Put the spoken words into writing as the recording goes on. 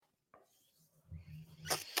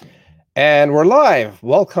And we're live.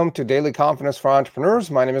 Welcome to Daily Confidence for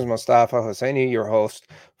Entrepreneurs. My name is Mustafa Hosseini, your host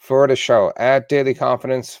for the show. At Daily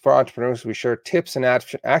Confidence for Entrepreneurs, we share tips and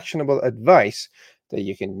actionable advice that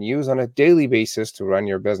you can use on a daily basis to run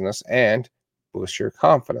your business and boost your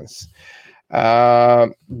confidence.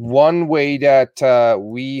 One way that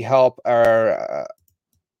we help our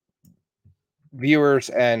viewers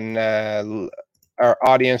and our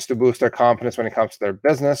audience to boost their confidence when it comes to their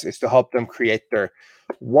business is to help them create their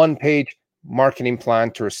one-page marketing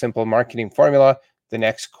plan through a simple marketing formula. The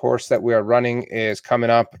next course that we are running is coming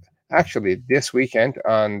up actually this weekend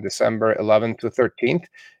on December 11th to 13th.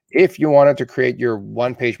 If you wanted to create your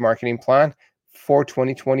one-page marketing plan for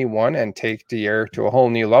 2021 and take the year to a whole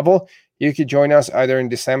new level, you could join us either in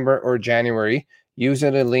December or January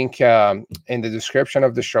using the link in the description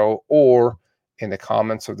of the show or in the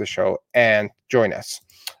comments of the show and join us.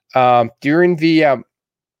 During the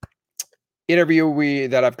interview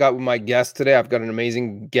that I've got with my guest today, I've got an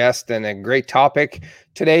amazing guest and a great topic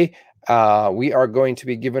today. We are going to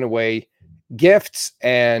be giving away gifts,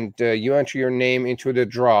 and you enter your name into the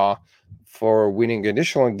draw for winning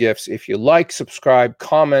additional gifts. If you like, subscribe,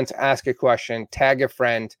 comment, ask a question, tag a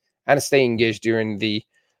friend, and stay engaged during the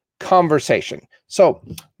conversation. So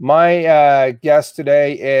my guest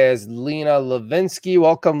today is Lena Levinsky.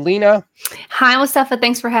 Welcome, Lena. Hi, Mustafa.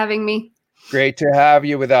 Thanks for having me. Great to have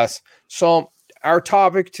you with us. So our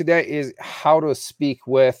topic today is how to speak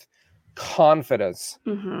with confidence.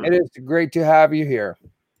 Mm-hmm. It is great to have you here.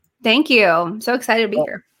 Thank you. I'm so excited to be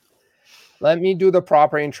here. Let me do the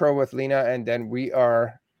proper intro with Lena, and then we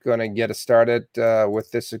are going to get started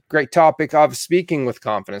with this great topic of speaking with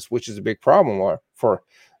confidence, which is a big problem for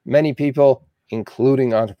many people,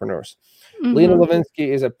 including entrepreneurs. Mm-hmm. Lena Levinsky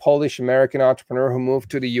is a Polish-American entrepreneur who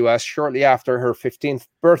moved to the U.S. shortly after her 15th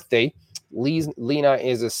birthday. Lena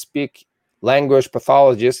is a speak language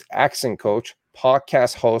pathologist, accent coach,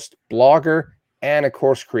 podcast host, blogger, and a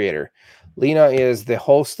course creator. Lena is the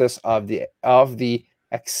hostess of the Accented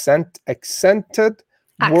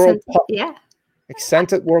World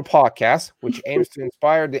Podcast, which aims to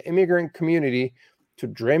inspire the immigrant community to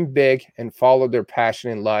dream big and follow their passion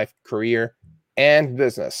in life, career, and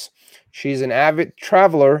business. She's an avid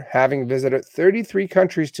traveler, having visited 33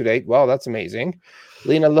 countries to date. Wow, that's amazing.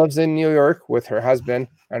 Lena lives in New York with her husband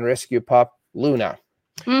and rescue pup, Luna.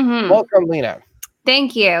 Mm-hmm. Welcome, Lena.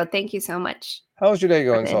 Thank you. Thank you so much. How's your day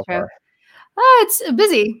going so far? Oh, it's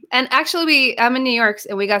busy. And actually, I'm in New York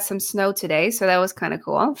and we got some snow today. So that was kind of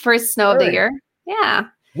cool. First snow of the year. Yeah.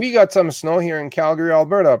 We got some snow here in Calgary,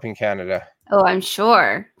 Alberta, up in Canada. Oh, I'm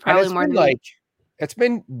sure. Probably more than it's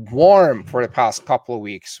been warm for the past couple of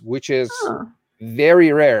weeks, which is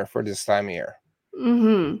very rare for this time of year.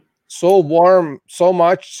 Mm-hmm. So warm, so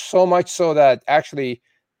much so that actually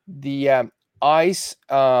the ice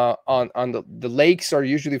on the lakes are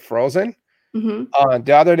usually frozen. Mm-hmm.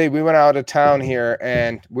 The other day we went out of town here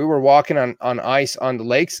and we were walking on ice on the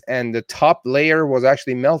lakes, and the top layer was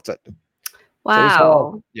actually melted. Wow.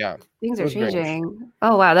 So things are changing. Strange.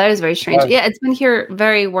 Oh, wow. That is very strange. Yeah, it's been here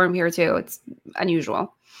very warm here too. It's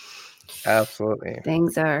unusual. Absolutely.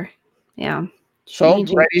 Things are, So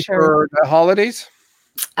ready for the holidays?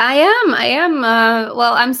 I am.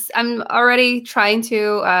 Well, I'm already trying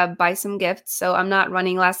to buy some gifts, so I'm not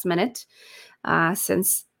running last minute.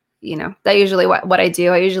 Since that's usually what I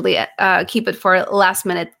do. I usually keep it for last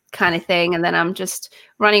minute kind of thing, and then I'm just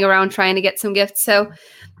running around trying to get some gifts. So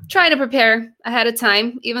trying to prepare ahead of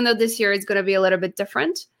time, even though this year is going to be a little bit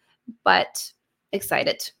different, but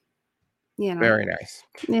excited. Very nice.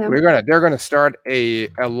 Yeah. They're gonna start a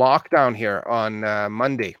lockdown here on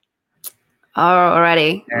Monday.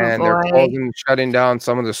 Already. And they're shutting down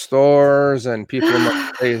some of the stores, and people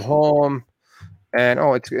must stay home. And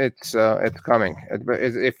it's coming.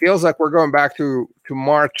 It feels like we're going back to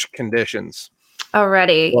March conditions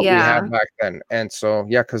already. What we had back then, and so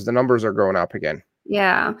because the numbers are going up again.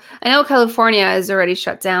 Yeah, I know California is already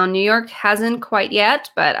shut down. New York hasn't quite yet,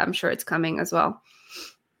 but I'm sure it's coming as well.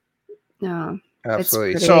 No,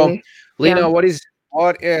 absolutely. So, Lena, what is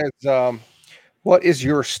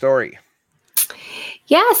your story?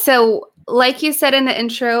 Yeah, so like you said in the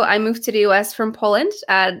intro, I moved to the US from Poland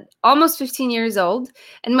at almost 15 years old.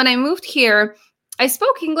 And when I moved here, I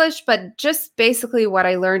spoke English, but just basically what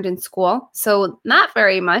I learned in school. So not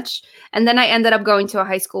very much. And then I ended up going to a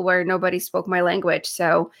high school where nobody spoke my language.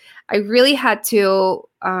 So I really had to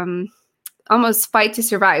almost fight to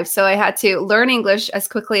survive. So I had to learn English as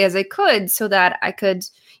quickly as I could so that I could,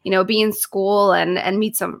 be in school and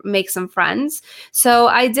make some friends. So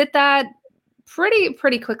I did that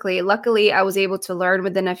pretty quickly. Luckily, I was able to learn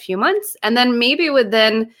within a few months. And then maybe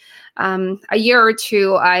within a year or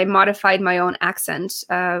two, I modified my own accent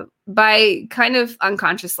by kind of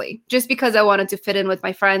unconsciously, just because I wanted to fit in with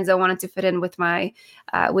my friends. I wanted to fit in with my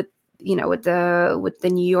with the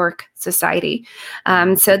New York society.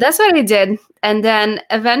 So that's what I did. And then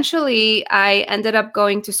eventually I ended up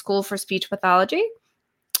going to school for speech pathology,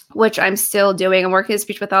 which I'm still doing. I'm working as a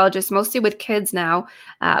speech pathologist, mostly with kids now.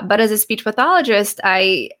 But as a speech pathologist,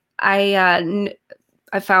 I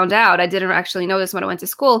found out, I didn't actually know this when I went to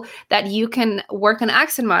school, that you can work on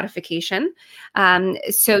accent modification.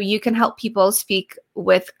 So you can help people speak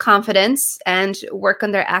with confidence and work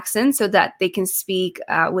on their accent so that they can speak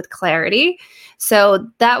with clarity. So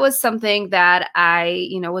that was something that I,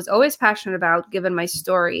 was always passionate about given my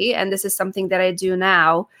story. And this is something that I do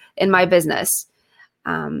now in my business.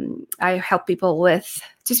 I help people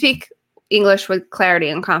to speak English with clarity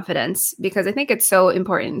and confidence, because I think it's so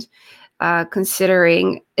important.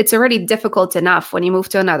 Considering it's already difficult enough when you move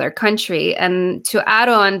to another country, and to add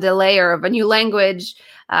on the layer of a new language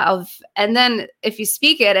and then if you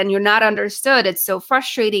speak it and you're not understood, it's so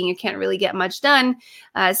frustrating. You can't really get much done.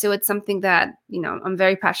 So it's something that, I'm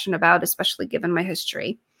very passionate about, especially given my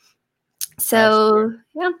history. So absolutely.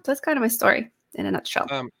 Yeah, that's kind of my story in a nutshell.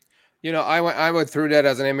 I went through that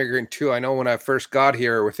as an immigrant too. I know when I first got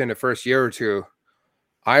here, within the first year or two,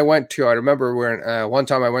 I remember one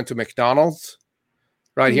time I went to McDonald's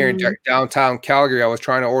right here in downtown Calgary. I was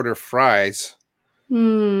trying to order fries.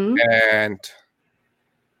 And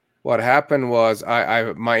what happened was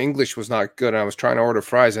my English was not good. And I was trying to order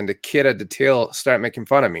fries, and the kid at the till started making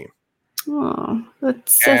fun of me. Oh,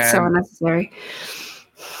 that's so unnecessary.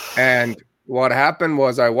 And what happened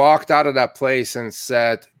was I walked out of that place and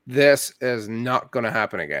said, this is not going to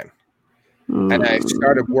happen again. And I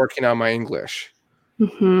started working on my English.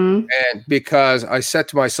 And because I said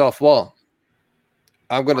to myself, well,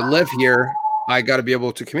 I'm going to live here. I got to be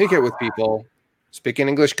able to communicate with people speaking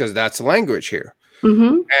English, because that's the language here.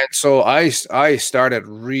 And so I started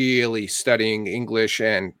really studying English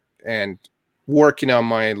and working on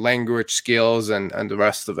my language skills and the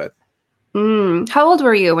rest of it. How old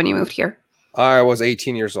were you when you moved here? I was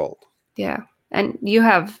 18 years old. Yeah. And you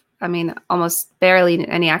have, almost barely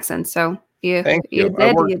any accent. So Thank you.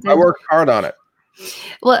 I worked hard on it.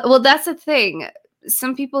 Well, that's the thing.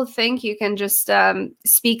 Some people think you can just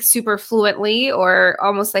speak super fluently or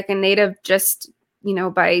almost like a native just,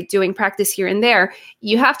 by doing practice here and there.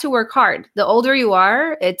 You have to work hard. The older you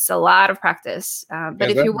are, it's a lot of practice.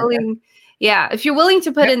 But if you're willing, if you're willing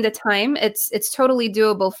to put in the time, it's totally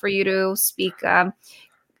doable for you to speak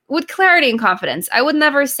with clarity and confidence. I would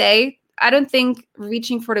never say, I don't think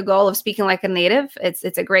reaching for the goal of speaking like a native, it's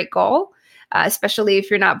a great goal. Especially if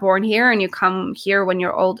you're not born here and you come here when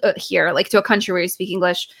you're old, like to a country where you speak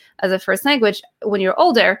English as a first language when you're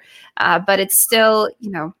older. But it's still,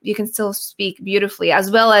 you can still speak beautifully,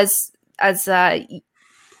 as well as I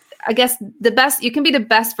guess you can be the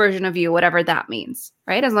best version of you, whatever that means,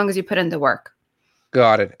 right? As long as you put in the work.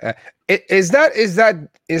 Got it. Is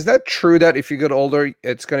that true that if you get older,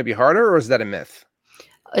 it's going to be harder, or is that a myth?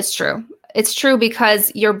 It's true. It's true, because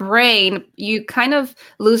your brain, you kind of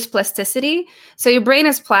lose plasticity. So your brain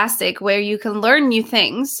is plastic, where you can learn new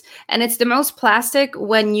things. And it's the most plastic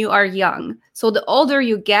when you are young. So the older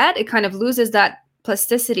you get, it kind of loses that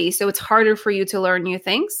plasticity. So it's harder for you to learn new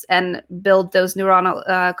things and build those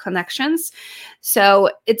neuronal connections.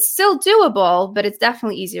 So it's still doable, but it's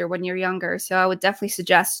definitely easier when you're younger. So I would definitely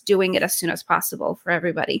suggest doing it as soon as possible for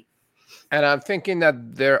everybody. And I'm thinking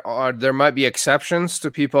that there might be exceptions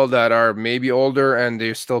to people that are maybe older and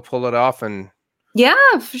they still pull it off. And yeah,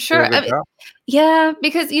 for sure.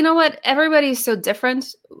 Because you know what? Everybody's so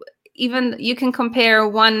different. Even you can compare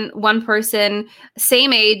one person,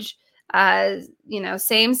 same age,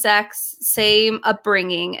 same sex, same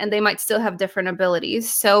upbringing, and they might still have different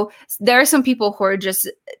abilities. So there are some people who are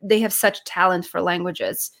they have such talent for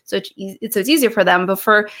languages. So it's easier for them. But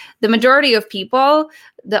for the majority of people,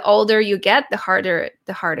 the older you get, the harder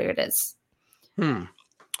it is.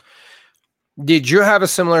 Did you have a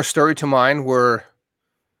similar story to mine where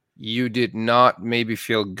you did not maybe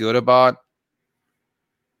feel good about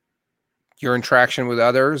your interaction with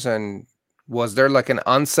others, and was there like an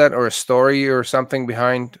onset or a story or something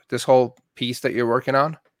behind this whole piece that you're working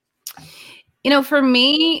on? For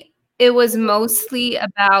me, it was mostly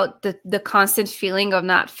about the constant feeling of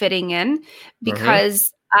not fitting in,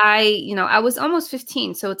 because I was almost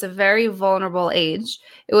 15, so it's a very vulnerable age.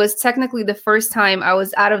 It was technically the first time I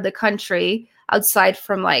was out of the country, outside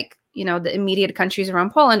from the immediate countries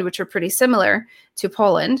around Poland, which are pretty similar to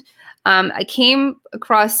Poland. I came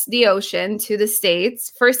across the ocean to the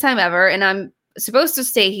States, first time ever, and I'm supposed to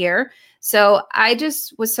stay here. So I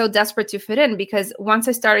just was so desperate to fit in, because once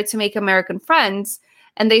I started to make American friends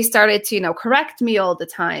and they started to, correct me all the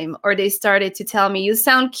time, or they started to tell me, you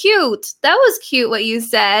sound cute. That was cute what you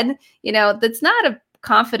said. That's not a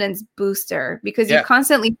confidence booster, because you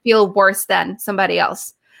constantly feel worse than somebody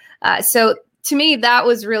else. So to me, that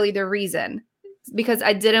was really the reason, because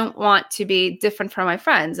I didn't want to be different from my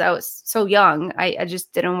friends. I was so young. I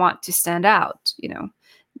just didn't want to stand out,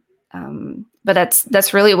 but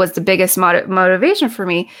that's really was the biggest motivation for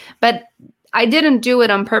me. But I didn't do it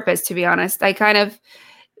on purpose, to be honest. I kind of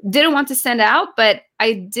didn't want to stand out, but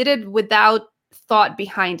I did it without thought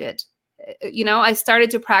behind it. I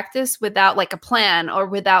started to practice without like a plan, or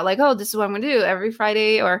without like, oh, this is what I'm going to do every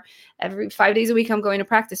Friday or every 5 days a week. I'm going to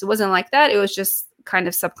practice. It wasn't like that. It was just kind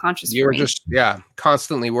of subconscious. You were just,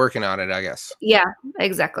 constantly working on it, I guess. Yeah,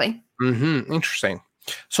 exactly. Interesting.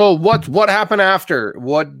 So what happened after?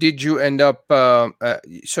 What did you end up?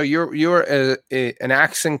 So you're an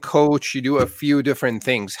accent coach. You do a few different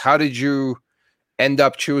things. How did you end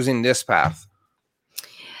up choosing this path?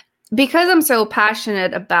 Because I'm so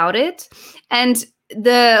passionate about it, and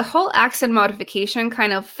the whole accent modification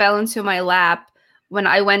kind of fell into my lap when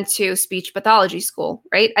I went to speech pathology school,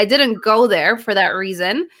 right? I didn't go there for that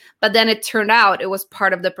reason, but then it turned out it was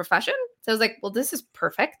part of the profession. So I was like, well, this is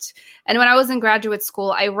perfect. And when I was in graduate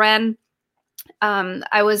school, I was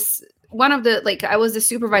I was the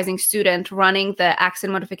supervising student running the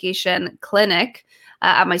accent modification clinic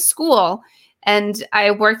at my school. And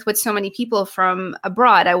I worked with so many people from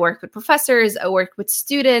abroad. I worked with professors, I worked with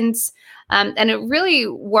students, and it really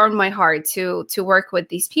warmed my heart to work with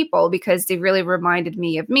these people, because they really reminded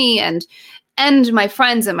me of me and my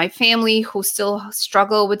friends and my family who still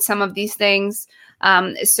struggle with some of these things.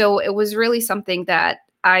 So it was really something that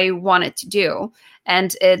I wanted to do,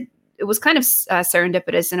 and it was kind of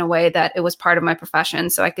serendipitous in a way that it was part of my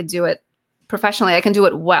profession, so I could do it professionally. I can do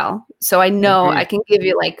it well. So I know I can give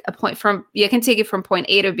you like you can take it from point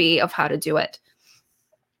A to B of how to do it.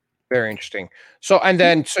 Very interesting. So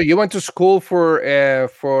you went to school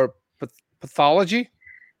for pathology?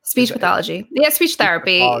 Speech pathology. Yeah, speech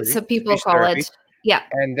therapy. So people call it. Yeah.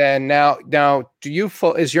 And then now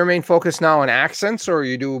is your main focus now on accents, or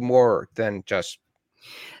you do more than just?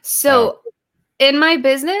 So in my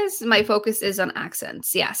business, my focus is on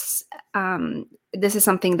accents. Yes. This is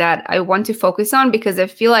something that I want to focus on, because I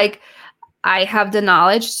feel like I have the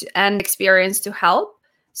knowledge and experience to help.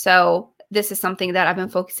 So this is something that I've been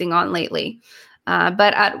focusing on lately.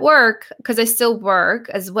 But at work, because I still work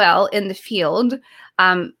as well in the field,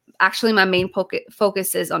 actually my main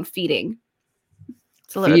focus is on feeding.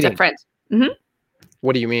 It's a little different. Mm-hmm.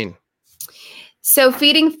 What do you mean? So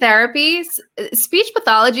feeding therapies, speech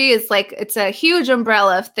pathology is it's a huge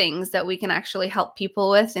umbrella of things that we can actually help people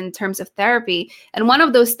with in terms of therapy. And one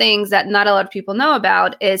of those things that not a lot of people know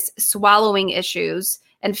about is swallowing issues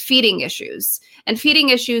and feeding issues. And feeding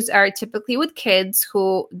issues are typically with kids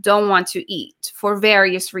who don't want to eat for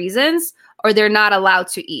various reasons, or they're not allowed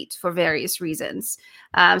to eat for various reasons.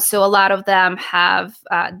 So a lot of them have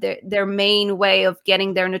their main way of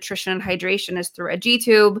getting their nutrition and hydration is through a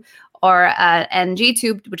G-tube, or an NG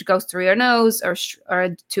tube, which goes through your nose, or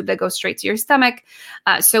a tube that goes straight to your stomach.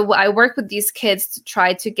 So I work with these kids to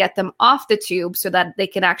try to get them off the tube so that they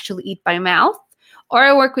can actually eat by mouth. Or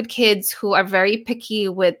I work with kids who are very picky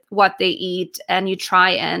with what they eat, and you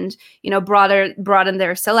try and, broaden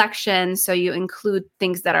their selection. So you include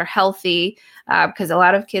things that are healthy, because a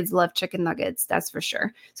lot of kids love chicken nuggets, that's for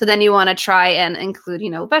sure. So then you want to try and include,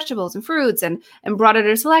 vegetables and fruits and broaden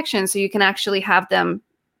their selection, so you can actually have them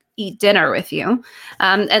eat dinner with you.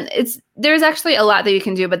 And there's actually a lot that you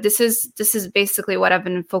can do, but this is basically what I've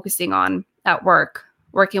been focusing on at work,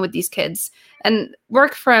 working with these kids, and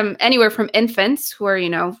work from anywhere from infants who are,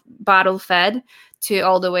 bottle fed, to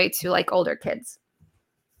all the way to older kids.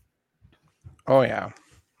 Oh yeah.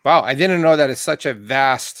 Wow. I didn't know that it's such a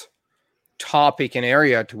vast topic and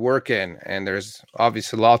area to work in, and there's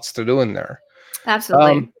obviously lots to do in there.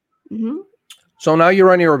 Absolutely. So now you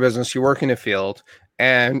run your business, you work in the field.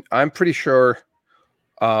 And I'm pretty sure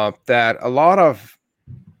that a lot of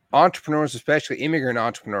entrepreneurs, especially immigrant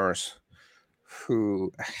entrepreneurs,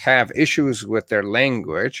 who have issues with their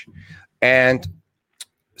language, and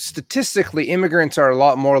statistically, immigrants are a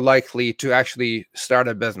lot more likely to actually start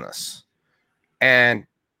a business. And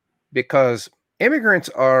because immigrants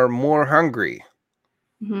are more hungry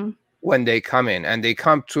when they come in, and they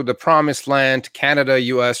come to the promised land, Canada,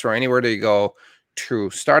 US, or anywhere they go, to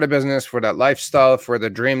start a business for that lifestyle, for the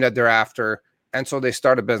dream that they're after. And so they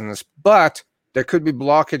start a business, but there could be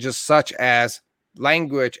blockages such as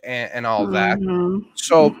language and all that. Mhm.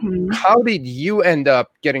 So Mhm. how did you end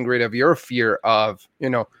up getting rid of your fear of,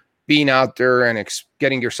 being out there and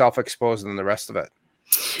getting yourself exposed and the rest of it?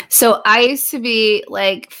 So I used to be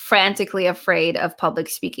like frantically afraid of public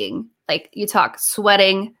speaking. Like you talk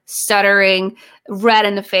sweating, stuttering, red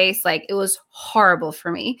in the face. Like it was horrible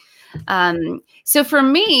for me. So for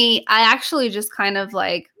me, I actually just kind of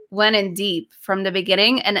like went in deep from the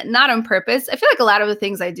beginning and not on purpose. I feel like a lot of the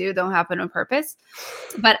things I do don't happen on purpose,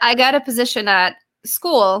 but I got a position at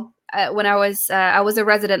school when I was a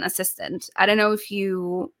resident assistant. I don't know if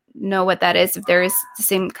you know what that is, if there is the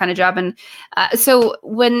same kind of job. And so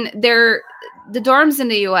when the dorms in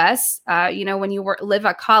the US, when you live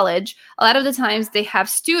at college, a lot of the times they have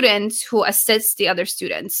students who assist the other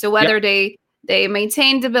students. So whether they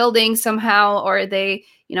maintain the building somehow, or they,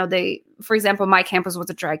 for example, my campus was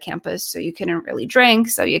a dry campus, so you couldn't really drink.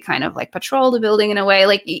 So you kind of like patrol the building in a way.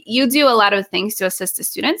 Like you do a lot of things to assist the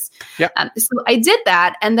students. Yeah. So I did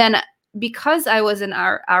that. And then because I was an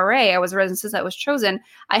RA, I was a resident since I was chosen,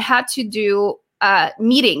 I had to do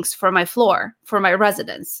meetings for my floor, for my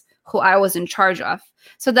residents, who I was in charge of.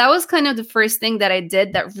 So that was kind of the first thing that I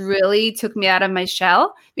did that really took me out of my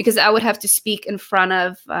shell, because I would have to speak in front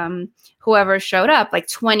of whoever showed up, like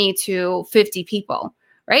 20 to 50 people,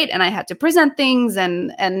 right? And I had to present things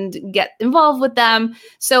and get involved with them.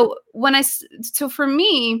 So for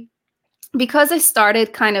me, because I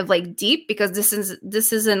started kind of like deep, because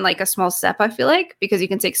this isn't like a small step, I feel like, because you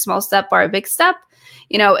can take small step or a big step,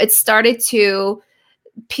 it started to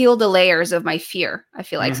peel the layers of my fear, I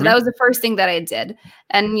feel like. So that was the first thing that I did.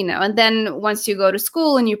 And, and then once you go to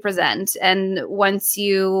school and you present, and once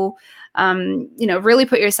you, really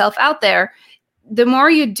put yourself out there, the more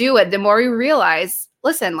you do it, the more you realize,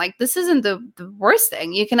 listen, like this isn't the worst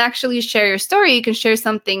thing. You can actually share your story. You can share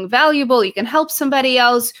something valuable. You can help somebody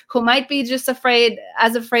else who might be just afraid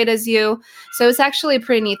as you. So it's actually a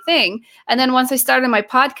pretty neat thing. And then once I started my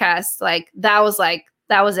podcast, that was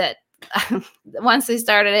it. Once I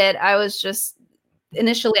started it,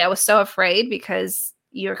 initially I was so afraid, because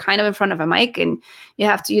you're kind of in front of a mic and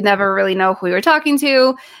you never really know who you're talking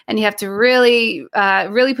to, and you have to really,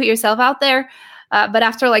 really put yourself out there. But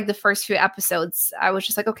after like the first few episodes, I was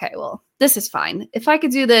just like, okay, well, this is fine. If I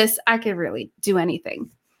could do this, I could really do anything.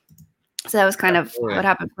 So that was kind of what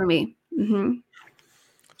happened for me. Mm-hmm.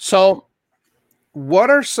 So what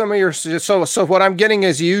are some of your, so what I'm getting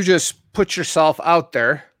is you just put yourself out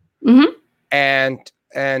there, and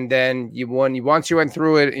then once you went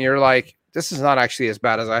through it and you're like, this is not actually as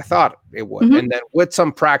bad as I thought it would. And then with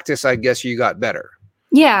some practice, I guess you got better.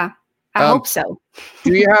 Yeah. I hope so.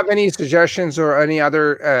 Do you have any suggestions or any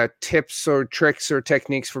other tips or tricks or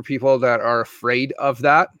techniques for people that are afraid of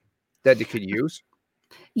that you could use?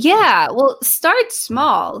 Yeah, well, start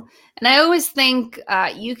small. And I always think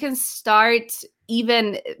you can start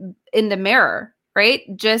even in the mirror, right?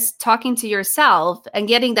 Just talking to yourself and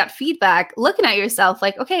getting that feedback, looking at yourself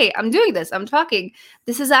like, okay, I'm doing this. I'm talking.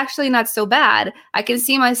 This is actually not so bad. I can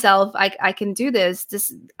see myself. I can do this.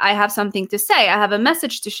 I have something to say. I have a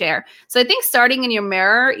message to share. So I think starting in your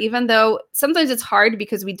mirror, even though sometimes it's hard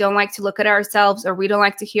because we don't like to look at ourselves or we don't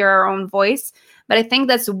like to hear our own voice, but I think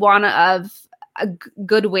that's one of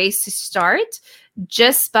good ways to start,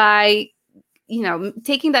 just by,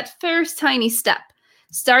 taking that first tiny step.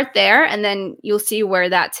 Start there, and then you'll see where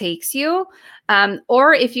that takes you.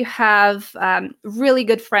 Or if you have really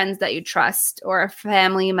good friends that you trust, or a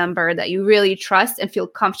family member that you really trust and feel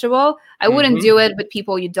comfortable, I wouldn't do it with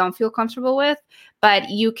people you don't feel comfortable with, but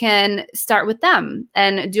you can start with them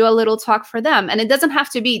and do a little talk for them. And it doesn't have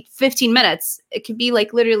to be 15 minutes. It could be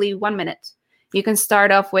like literally 1 minute. You can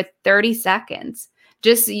start off with 30 seconds.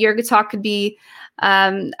 Just your talk could be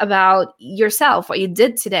about yourself, what you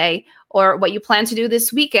did today, or what you plan to do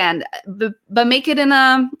this weekend, but make it in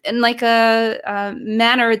a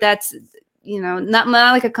manner that's, not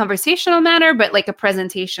like a conversational manner, but like a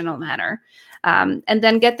presentational manner. And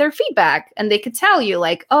then get their feedback, and they could tell you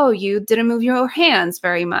like, oh, you didn't move your hands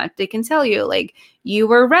very much. They can tell you like, you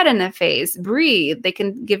were red in the face, breathe. They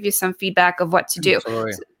can give you some feedback of what to do.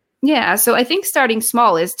 Yeah. So I think starting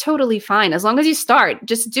small is totally fine. As long as you start,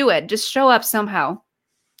 just do it. Just show up somehow.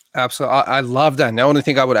 Absolutely. I love that. And the only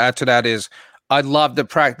thing I would add to that is I love the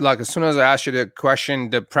practice. Like as soon as I asked you the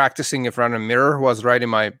question, the practicing in front of a mirror was right in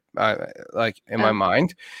my, my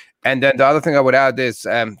mind. And then the other thing I would add is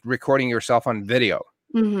recording yourself on video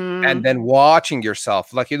and then watching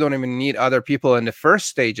yourself. Like you don't even need other people in the first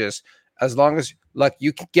stages, as long as like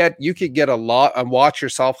you could get a lot and watch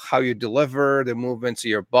yourself, how you deliver the movements of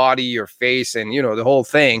your body, your face, and the whole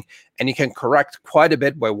thing. And you can correct quite a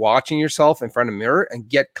bit by watching yourself in front of a mirror and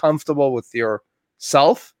get comfortable with your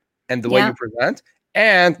self and the way Yeah. you present.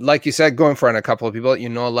 And like you said, go in front of a couple of people that you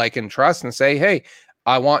know, like, and trust, and say, hey,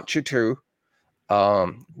 I want you to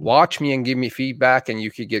watch me and give me feedback, and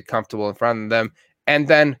you could get comfortable in front of them. And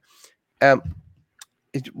then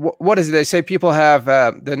what is it? They say people have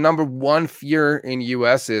the number one fear in the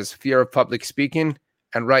US is fear of public speaking.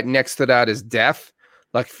 And right next to that is death,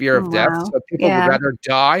 like fear of death. Wow. So people would rather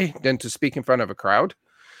die than to speak in front of a crowd.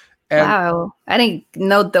 And wow. I didn't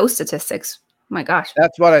know those statistics. Oh my gosh.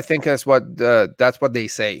 that's what I think that's what they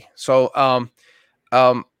say. So,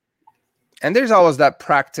 and there's always that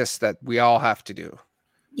practice that we all have to do.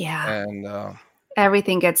 Yeah. And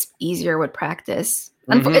everything gets easier with practice.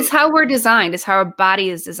 It's how we're designed. It's how our body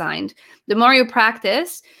is designed. The more you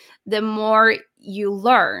practice, the more you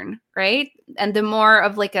learn, right? And the more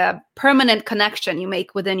of like a permanent connection you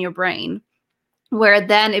make within your brain, where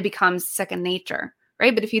then it becomes second nature,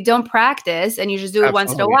 right? But if you don't practice and you just do it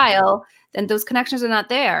once in a while, then those connections are not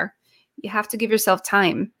there. You have to give yourself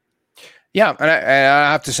time. Yeah, and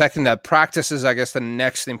I have to second that. Practice is, I guess, the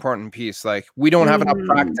next important piece. Like, we don't have enough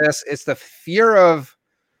practice. It's the fear of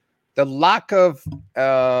the lack of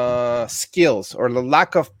skills or the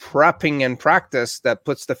lack of prepping and practice that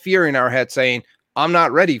puts the fear in our head saying, I'm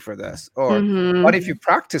not ready for this. Or what if you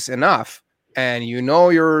practice enough and you know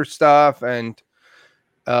your stuff and,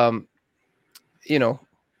 you know,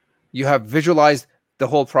 you have visualized the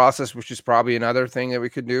whole process, which is probably another thing that we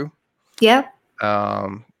could do. Yeah.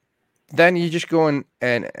 Then you just go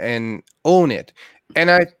and own it. And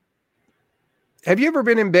have you ever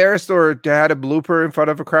been embarrassed or had a blooper in front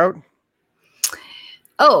of a crowd?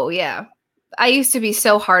 Oh, yeah. I used to be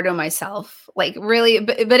so hard on myself, like really.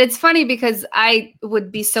 But it's funny because I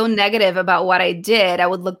would be so negative about what I did. I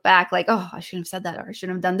would look back like, oh, I shouldn't have said that, or I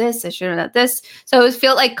shouldn't have done this. I shouldn't have done this. So it would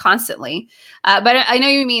feel like constantly. But I know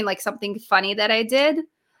you mean like something funny that I did.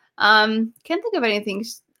 Can't think of anything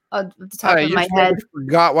at the top of my head.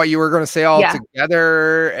 Forgot what you were going to say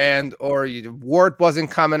altogether, or your word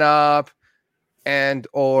wasn't coming up,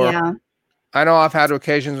 I know I've had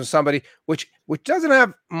occasions with somebody which doesn't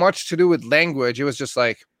have much to do with language. It was just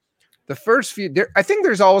like the first few. I think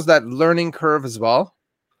there's always that learning curve as well,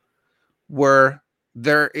 where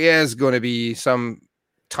there is going to be some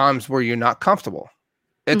times where you're not comfortable.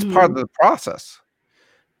 It's part of the process,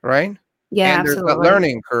 right? Yeah, and there's absolutely. that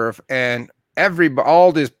learning curve, and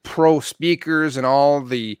all these pro speakers and all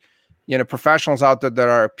the professionals out there that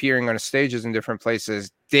are appearing on stages in different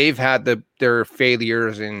places, they've had their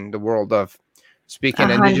failures in the world of speaking.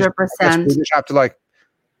 100%. And you just have to like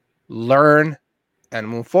learn and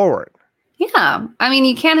move forward. Yeah. I mean,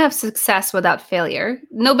 you can't have success without failure.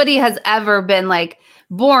 Nobody has ever been like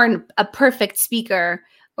born a perfect speaker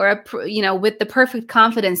or with the perfect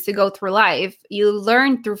confidence to go through life. You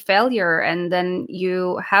learn through failure, and then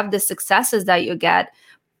you have the successes that you get.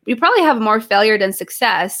 You probably have more failure than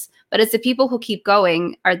success, but it's the people who keep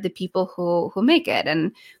going are the people who make it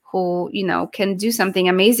and who, can do something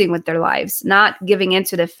amazing with their lives, not giving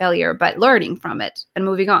into the failure, but learning from it and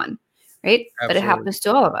moving on, right? Absolutely. But it happens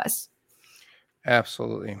to all of us.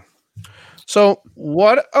 Absolutely. So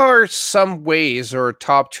what are some ways, or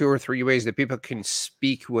top 2 or 3 ways, that people can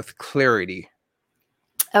speak with clarity?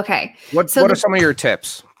 Okay. What are some of your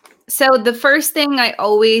tips? So the first thing I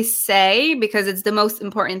always say, because it's the most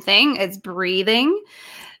important thing, is breathing.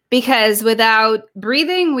 Because without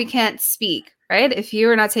breathing, we can't speak, right? If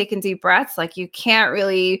you're not taking deep breaths, like you can't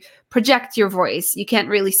really project your voice. You can't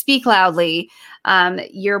really speak loudly.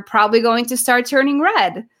 You're probably going to start turning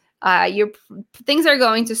red. Things are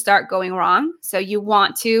going to start going wrong. So you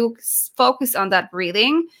want to focus on that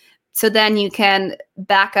breathing. So then you can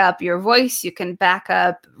back up your voice. You can back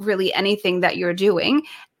up really anything that you're doing.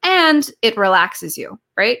 And it relaxes you,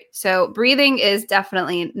 right? So breathing is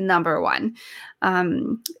definitely number 1.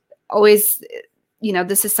 Always,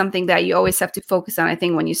 this is something that you always have to focus on, I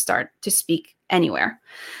think, when you start to speak anywhere.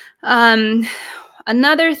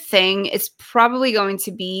 Another thing is probably going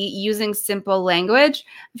to be using simple language.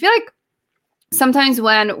 I feel like sometimes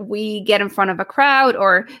when we get in front of a crowd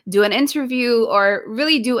or do an interview or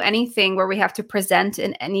really do anything where we have to present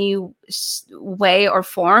in any way or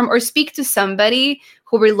form or speak to somebody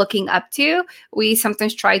who we're looking up to, we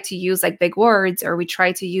sometimes try to use like big words, or we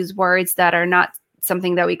try to use words that are not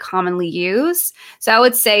something that we commonly use. So I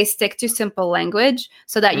would say stick to simple language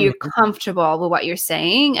so that you're comfortable with what you're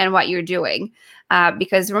saying and what you're doing.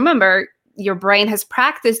 Because remember, your brain has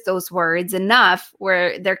practiced those words enough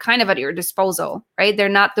where they're kind of at your disposal, right? They're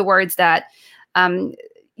not the words that,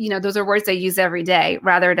 those are words they use every day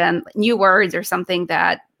rather than new words or something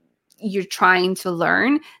that you're trying to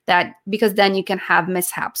learn, that because then you can have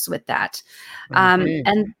mishaps with that.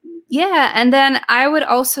 And Yeah, and then I would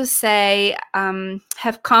also say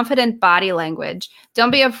have confident body language.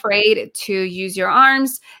 Don't be afraid to use your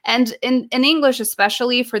arms, and in English,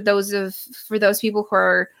 especially for those people who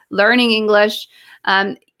are learning English,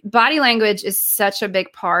 body language is such a big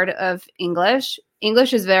part of English.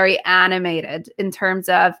 English is very animated in terms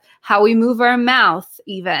of how we move our mouth,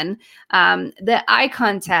 even the eye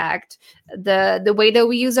contact, the way that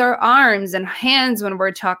we use our arms and hands when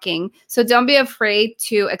we're talking. So don't be afraid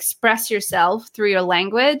to express yourself through your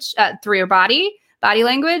language, through your body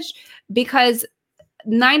language, because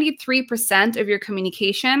 93% of your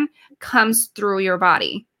communication comes through your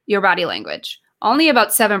body language. Only about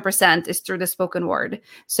 7% is through the spoken word.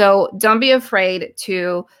 So don't be afraid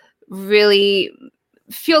to really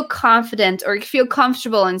feel confident or feel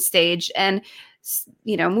comfortable on stage and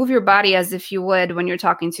move your body as if you would when you're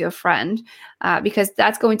talking to a friend, because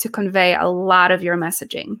that's going to convey a lot of your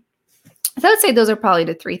messaging. So I would say those are probably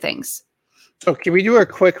the three things. So can we do a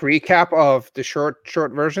quick recap of the short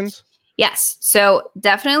versions? Yes. So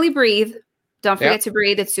definitely breathe. Don't forget to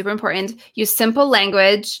breathe. It's super important. Use simple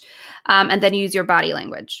language, and then use your body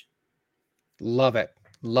language. Love it.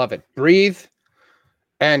 Breathe.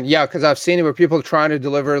 And yeah, because I've seen it where people are trying to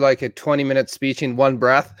deliver like a 20-minute speech in one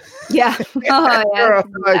breath. Yeah. Oh, yeah.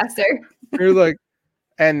 You're like,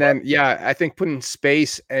 and then, I think putting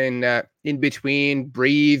space and in between,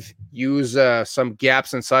 breathe, use some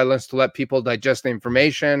gaps and silence to let people digest the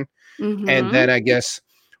information. Mm-hmm. And then I guess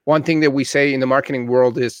one thing that we say in the marketing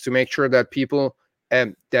world is to make sure that people,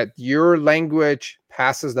 that your language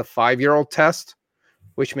passes the 5-year-old test,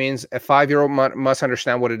 which means a 5-year-old must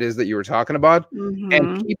understand what it is that you were talking about. Mm-hmm.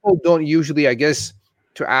 And people don't usually, I guess,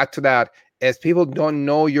 to add to that, as people don't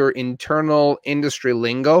know your internal industry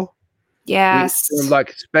lingo. Yes. Like,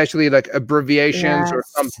 especially like abbreviations or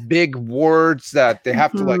some big words that they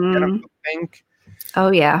have to like kind of think.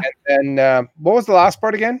 Oh, yeah. And then what was the last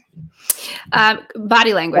part again?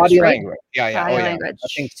 Body language. Body right? language. Yeah. Body language. I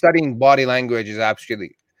think studying body language is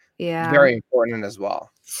absolutely very important as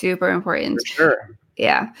well. Super important. For sure.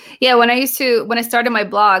 Yeah. When I started my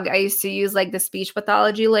blog, I used to use like the speech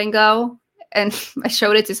pathology lingo, and I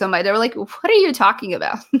showed it to somebody. They were like, "What are you talking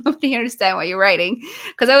about? Nobody understand what you're writing."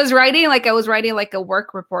 Because I was writing like a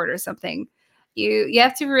work report or something. You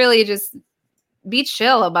have to really just be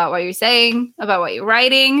chill about what you're saying, about what you're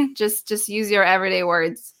writing. Just use your everyday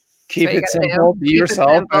words. Keep it simple, be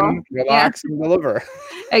yourself, and relax and deliver.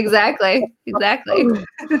 Exactly.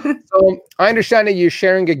 So I understand that you're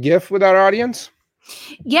sharing a gift with our audience.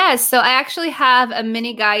 Yes. So I actually have a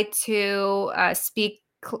mini guide to speak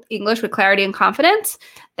English with clarity and confidence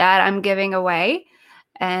that I'm giving away.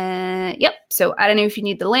 And so I don't know if you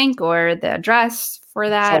need the link or the address for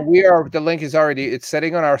that. So the link is it's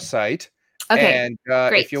sitting on our site. Okay. And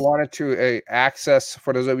if you wanted to access,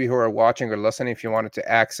 for those of you who are watching or listening, if you wanted to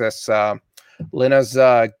access Lina's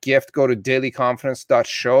gift, go to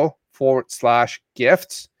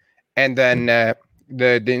dailyconfidence.show/gifts. And then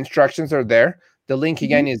the instructions are there. The link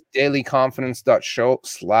again is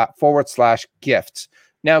dailyconfidence.show/gifts.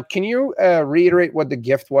 Now, can you reiterate what the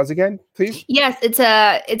gift was again, please? Yes, it's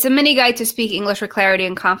a mini guide to speak English with clarity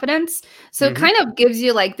and confidence. So it kind of gives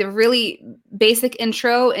you like the really basic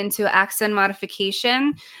intro into accent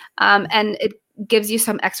modification, and it gives you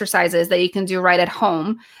some exercises that you can do right at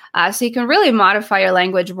home. So you can really modify your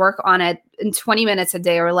language, work on it in 20 minutes a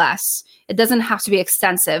day or less. It doesn't have to be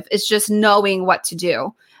extensive. It's just knowing what to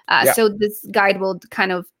do. So this guide will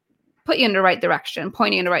kind of put you in the right direction,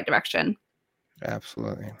 point you in the right direction.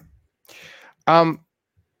 Absolutely.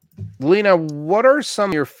 Lina, what are some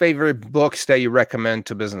of your favorite books that you recommend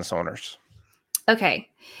to business owners? Okay.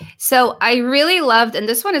 So I really loved, and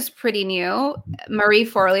this one is pretty new, Marie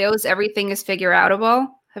Forleo's Everything is Figure-Outable.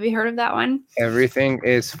 Have you heard of that one? Everything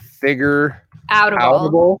is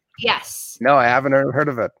Figure-Outable? Yes. No, I haven't heard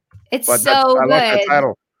of it. It's so good. I like the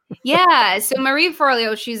title. Yeah. So Marie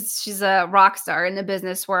Forleo, she's a rock star in the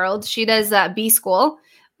business world. She does B School,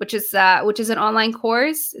 which is an online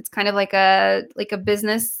course. It's kind of like a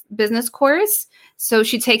business course. So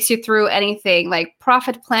she takes you through anything like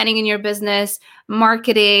profit planning in your business,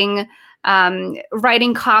 marketing,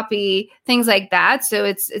 writing copy, things like that. So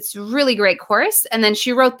it's a really great course. And then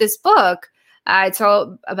she wrote this book. It's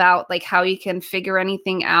all about like how you can figure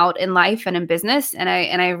anything out in life and in business. And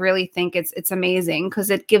I really think it's amazing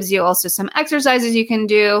because it gives you also some exercises you can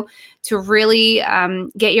do to really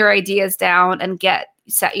get your ideas down and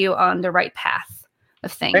set you on the right path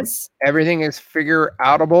of things. Everything is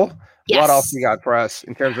Figure-Outable. Yes. What else you got for us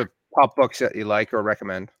in terms of top books that you like or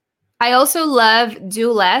recommend? I also love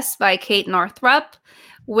Do Less by Kate Northrup,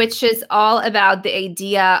 which is all about the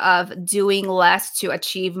idea of doing less to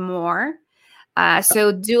achieve more.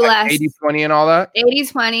 So do Like less, 80/20 and all that.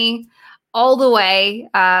 80/20 all the way,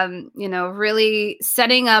 really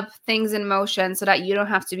setting up things in motion so that you don't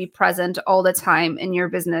have to be present all the time in your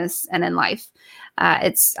business and in life.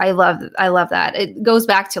 I love that. It goes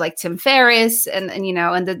back to like Tim Ferriss and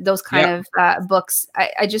those kind of books.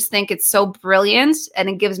 I just think it's so brilliant, and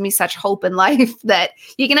it gives me such hope in life that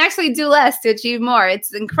you can actually do less to achieve more.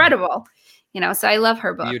 It's incredible, so I love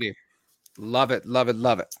her book. Beauty. Love it.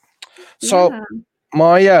 So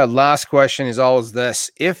my last question is always this.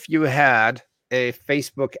 If you had a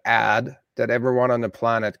Facebook ad that everyone on the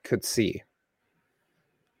planet could see,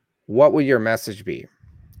 what would your message be?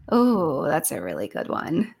 Oh, that's a really good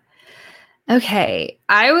one. Okay.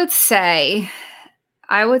 I would say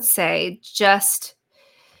just,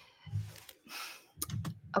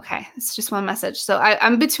 okay, it's just one message. So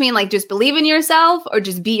I'm between like just believe in yourself or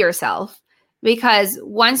just be yourself. Because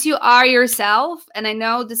once you are yourself, and I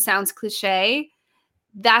know this sounds cliche,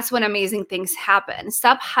 that's when amazing things happen.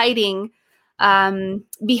 Stop hiding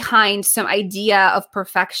behind some idea of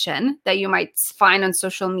perfection that you might find on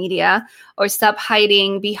social media, or stop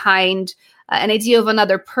hiding behind an idea of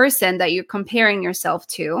another person that you're comparing yourself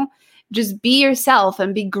to. Just be yourself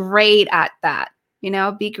and be great at that.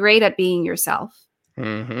 Be great at being yourself.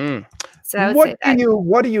 Mm-hmm. So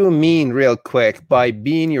what do you mean, real quick, by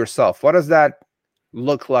being yourself? What does that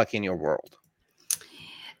look like in your world?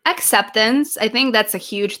 Acceptance. I think that's a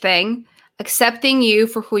huge thing. Accepting you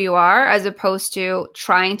for who you are, as opposed to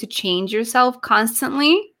trying to change yourself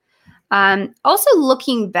constantly. Also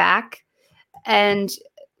looking back and,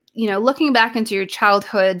 looking back into your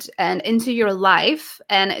childhood and into your life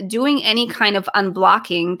and doing any kind of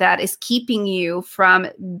unblocking that is keeping you from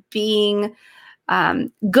being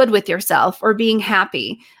good with yourself or being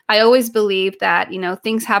happy. I always believe that,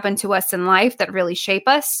 things happen to us in life that really shape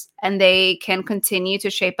us, and they can continue to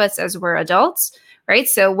shape us as we're adults, right?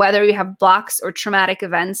 So whether you have blocks or traumatic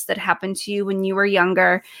events that happened to you when you were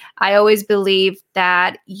younger, I always believe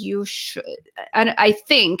that you should, and I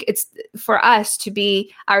think it's for us to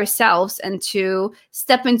be ourselves and to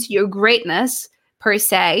step into your greatness per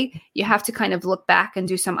se, you have to kind of look back and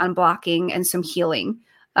do some unblocking and some healing.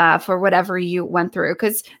 For whatever you went through,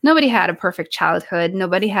 because nobody had a perfect childhood.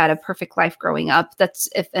 Nobody had a perfect life growing up.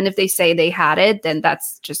 If they say they had it, then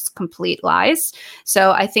that's just complete lies.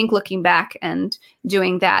 So I think looking back and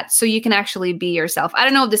doing that so you can actually be yourself. I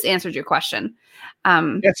don't know if this answered your question.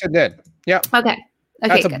 Yes, it did. Yeah. Okay.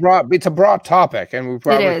 That's it's a broad topic, and we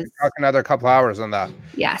probably could talk another couple hours on that.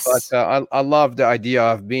 Yes. But I love the idea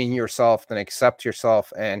of being yourself and accept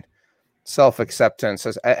yourself, and self-acceptance.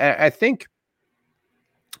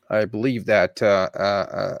 I believe that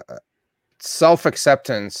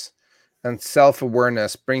self-acceptance and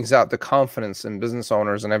self-awareness brings out the confidence in business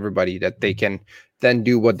owners and everybody that they can then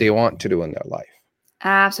do what they want to do in their life.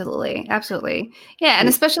 Absolutely. Yeah. And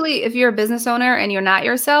especially if you're a business owner and you're not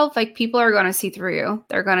yourself, like people are going to see through you.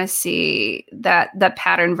 They're going to see that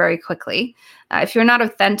pattern very quickly. If you're not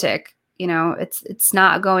authentic, it's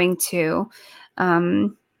not going to,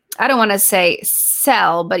 I don't want to say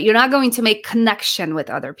sell, but you're not going to make connection with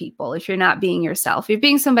other people if you're not being yourself. If you're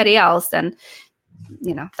being somebody else, then,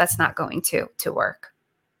 that's not going to work.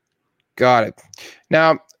 Got it.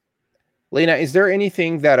 Now, Lena, is there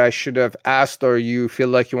anything that I should have asked, or you feel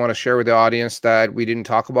like you want to share with the audience that we didn't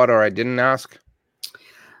talk about or I didn't ask?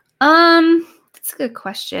 That's a good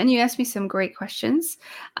question. You asked me some great questions.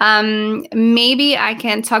 Maybe I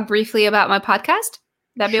can talk briefly about my podcast.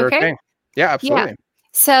 That'd be okay? Thing. Yeah, absolutely. Yeah.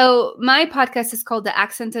 So my podcast is called The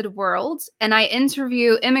Accented World, and I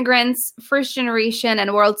interview immigrants, first generation,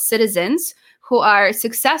 and world citizens who are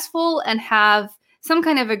successful and have some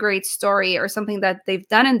kind of a great story or something that they've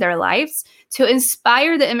done in their lives to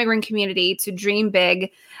inspire the immigrant community to dream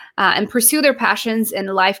big and pursue their passions in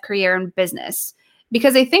life, career, and business.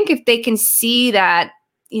 Because I think if they can see that,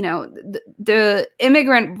 the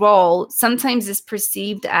immigrant role sometimes is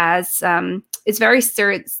perceived as it's very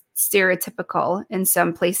stereotypical in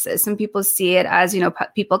some places. Some people see it as,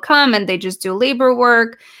 people come and they just do labor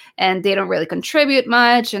work and they don't really contribute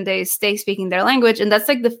much and they stay speaking their language. And that's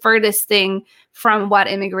like the furthest thing from what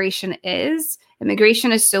immigration is.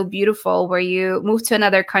 Immigration is so beautiful, where you move to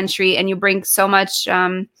another country and you bring so much,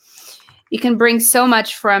 you can bring so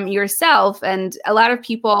much from yourself. And a lot of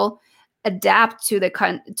people adapt to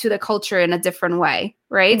the culture in a different way,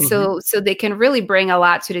 right? Mm-hmm. So they can really bring a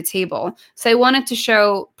lot to the table. So I wanted to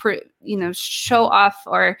show off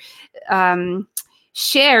or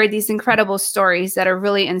share these incredible stories that are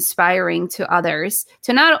really inspiring to others,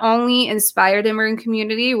 to not only inspire the immigrant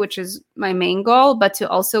community, which is my main goal, but to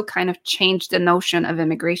also kind of change the notion of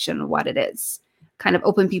immigration, what it is, kind of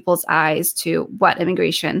open people's eyes to what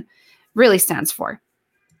immigration really stands for.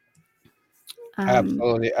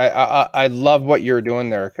 Absolutely. I love what you're doing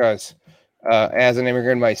there, because as an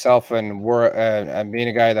immigrant myself, and I'm being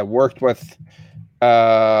a guy that worked with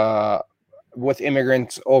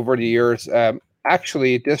immigrants over the years.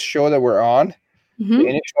 Actually, this show that we're on,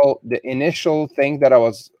 the initial thing that I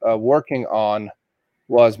was working on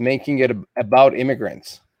was making it about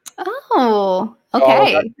immigrants. Oh, So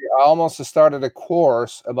okay. I almost started a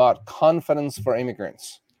course about confidence for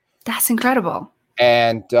immigrants. That's incredible.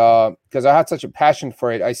 And because I had such a passion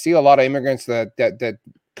for it, I see a lot of immigrants that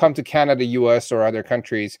come to Canada, US, or other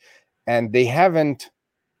countries, and they haven't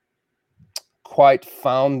quite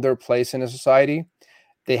found their place in a society.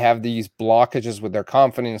 They have these blockages with their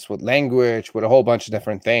confidence, with language, with a whole bunch of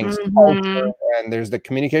different things, culture, and there's the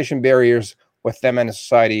communication barriers with them in a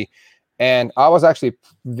society. And I was actually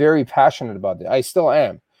very passionate about it. I still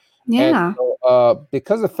am. Yeah. And so,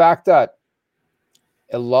 because of the fact that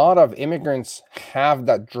a lot of immigrants have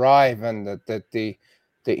that drive and the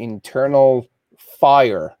internal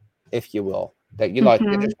fire, if you will, that you like,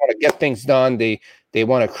 they just want to get things done. They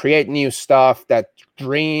want to create new stuff, that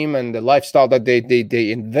dream and the lifestyle that they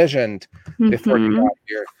envisioned before they got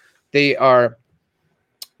here. They are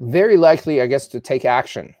very likely, I guess, to take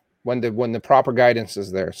action when the proper guidance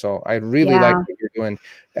is there. So I really like what you're doing.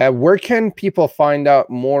 Where can people find out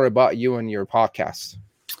more about you and your podcast?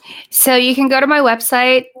 So you can go to my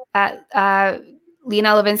website at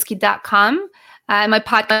linalevinsky.com. My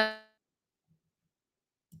podcast.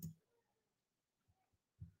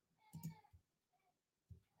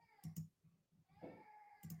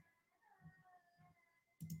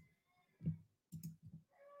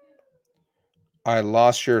 I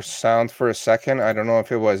lost your sound for a second. I don't know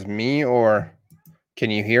if it was me, or can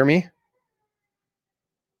you hear me?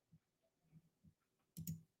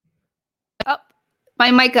 Oh, my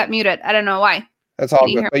mic got muted. I don't know why. That's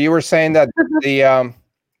all good. But you were saying that the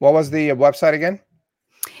what was the website again?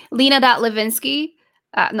 Lina.Levinsky.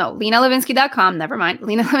 No, linalevinsky.com. Never mind.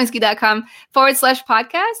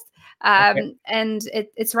 linalevinsky.com/podcast. Okay. And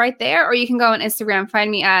it's right there. Or you can go on Instagram, find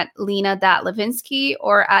me at Lina.Levinsky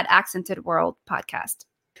or at Accented World Podcast.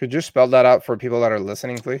 Could you spell that out for people that are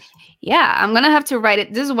listening, please? Yeah, I'm going to have to write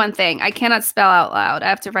it. This is one thing. I cannot spell out loud. I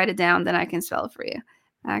have to write it down, then I can spell it for you.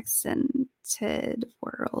 Accented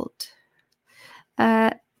World.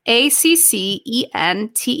 ACCENTED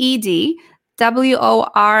WORLD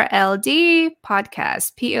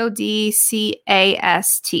podcast.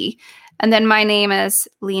 PODCAST. And then my name is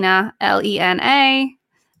Lina, LENA,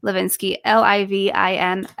 Levinsky,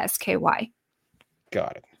 LIVINSKY.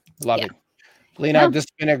 Got it. Love it. Lina, this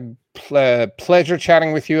has been a pleasure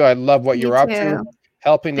chatting with you. I love what you're up to,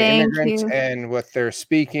 helping the immigrants and with their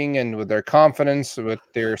speaking and with their confidence, with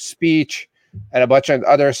their speech, and a bunch of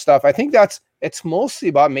other stuff. I think it's mostly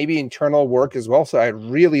about maybe internal work as well. So I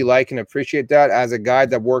really like and appreciate that as a guy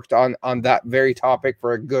that worked on that very topic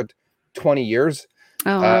for a good 20 years.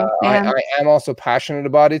 I am also passionate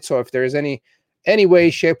about it. So if there's any way,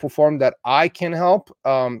 shape, or form that I can help,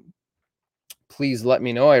 please let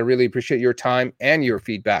me know. I really appreciate your time and your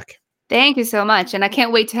feedback. Thank you so much. And I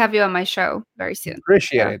can't wait to have you on my show very soon.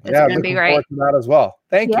 Appreciate it. Yeah, looking forward to that as well.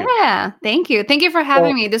 Thank you. Yeah, thank you. Thank you for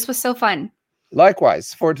having me. This was so fun.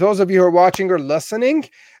 Likewise. For those of you who are watching or listening,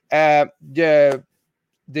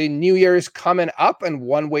 the new year is coming up, and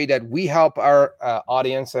one way that we help our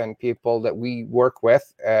audience and people that we work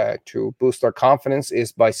with to boost their confidence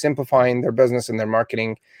is by simplifying their business and their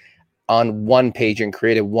marketing on one page and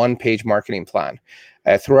create a one-page marketing plan.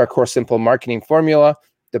 Through our course, Simple Marketing Formula,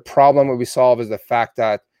 the problem that we solve is the fact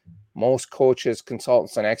that most coaches,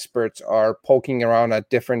 consultants, and experts are poking around at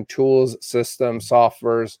different tools, systems,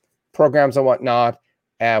 softwares, programs, and whatnot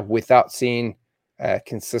without seeing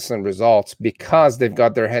consistent results, because they've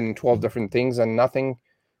got their head in 12 different things and nothing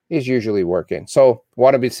is usually working. So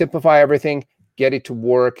want to simplify everything, get it to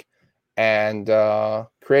work, and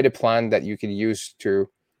create a plan that you can use to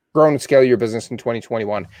grow and scale your business in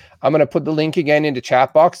 2021. I'm going to put the link again in the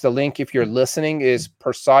chat box. The link, if you're listening, is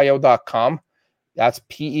persyo.com. That's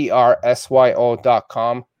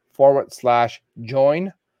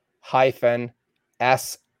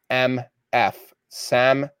persyo.com/join-SMF.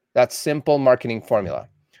 Sam, that's Simple Marketing Formula.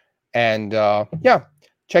 And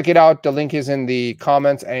check it out. The link is in the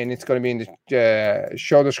comments, and it's going to be in the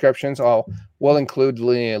show descriptions. We'll include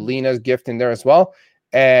Lina's gift in there as well.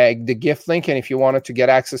 The gift link, and if you wanted to get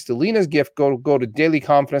access to Lina's gift, go to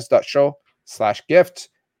dailyconfidence.show patreon.com/gifts,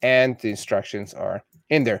 and the instructions are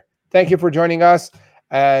in there. Thank you for joining us,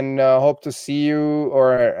 and hope to see you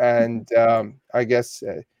I guess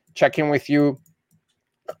check in with you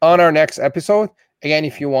on our next episode. Again,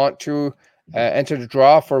 if you want to enter the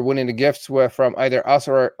draw for winning the gifts from either us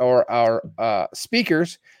or our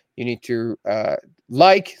speakers, you need to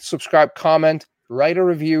like, subscribe, comment, write a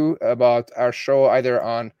review about our show either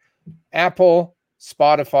on Apple,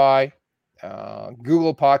 Spotify,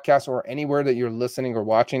 Google Podcasts, or anywhere that you're listening or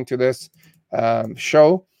watching to this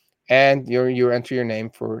show, and you enter your name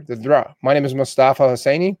for the draw. My name is Mustafa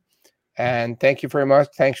Hosseini, and thank you very much.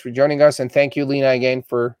 Thanks for joining us, and thank you, Lena, again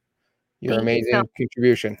for your amazing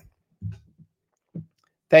contribution.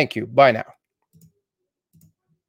 Thank you. Bye now.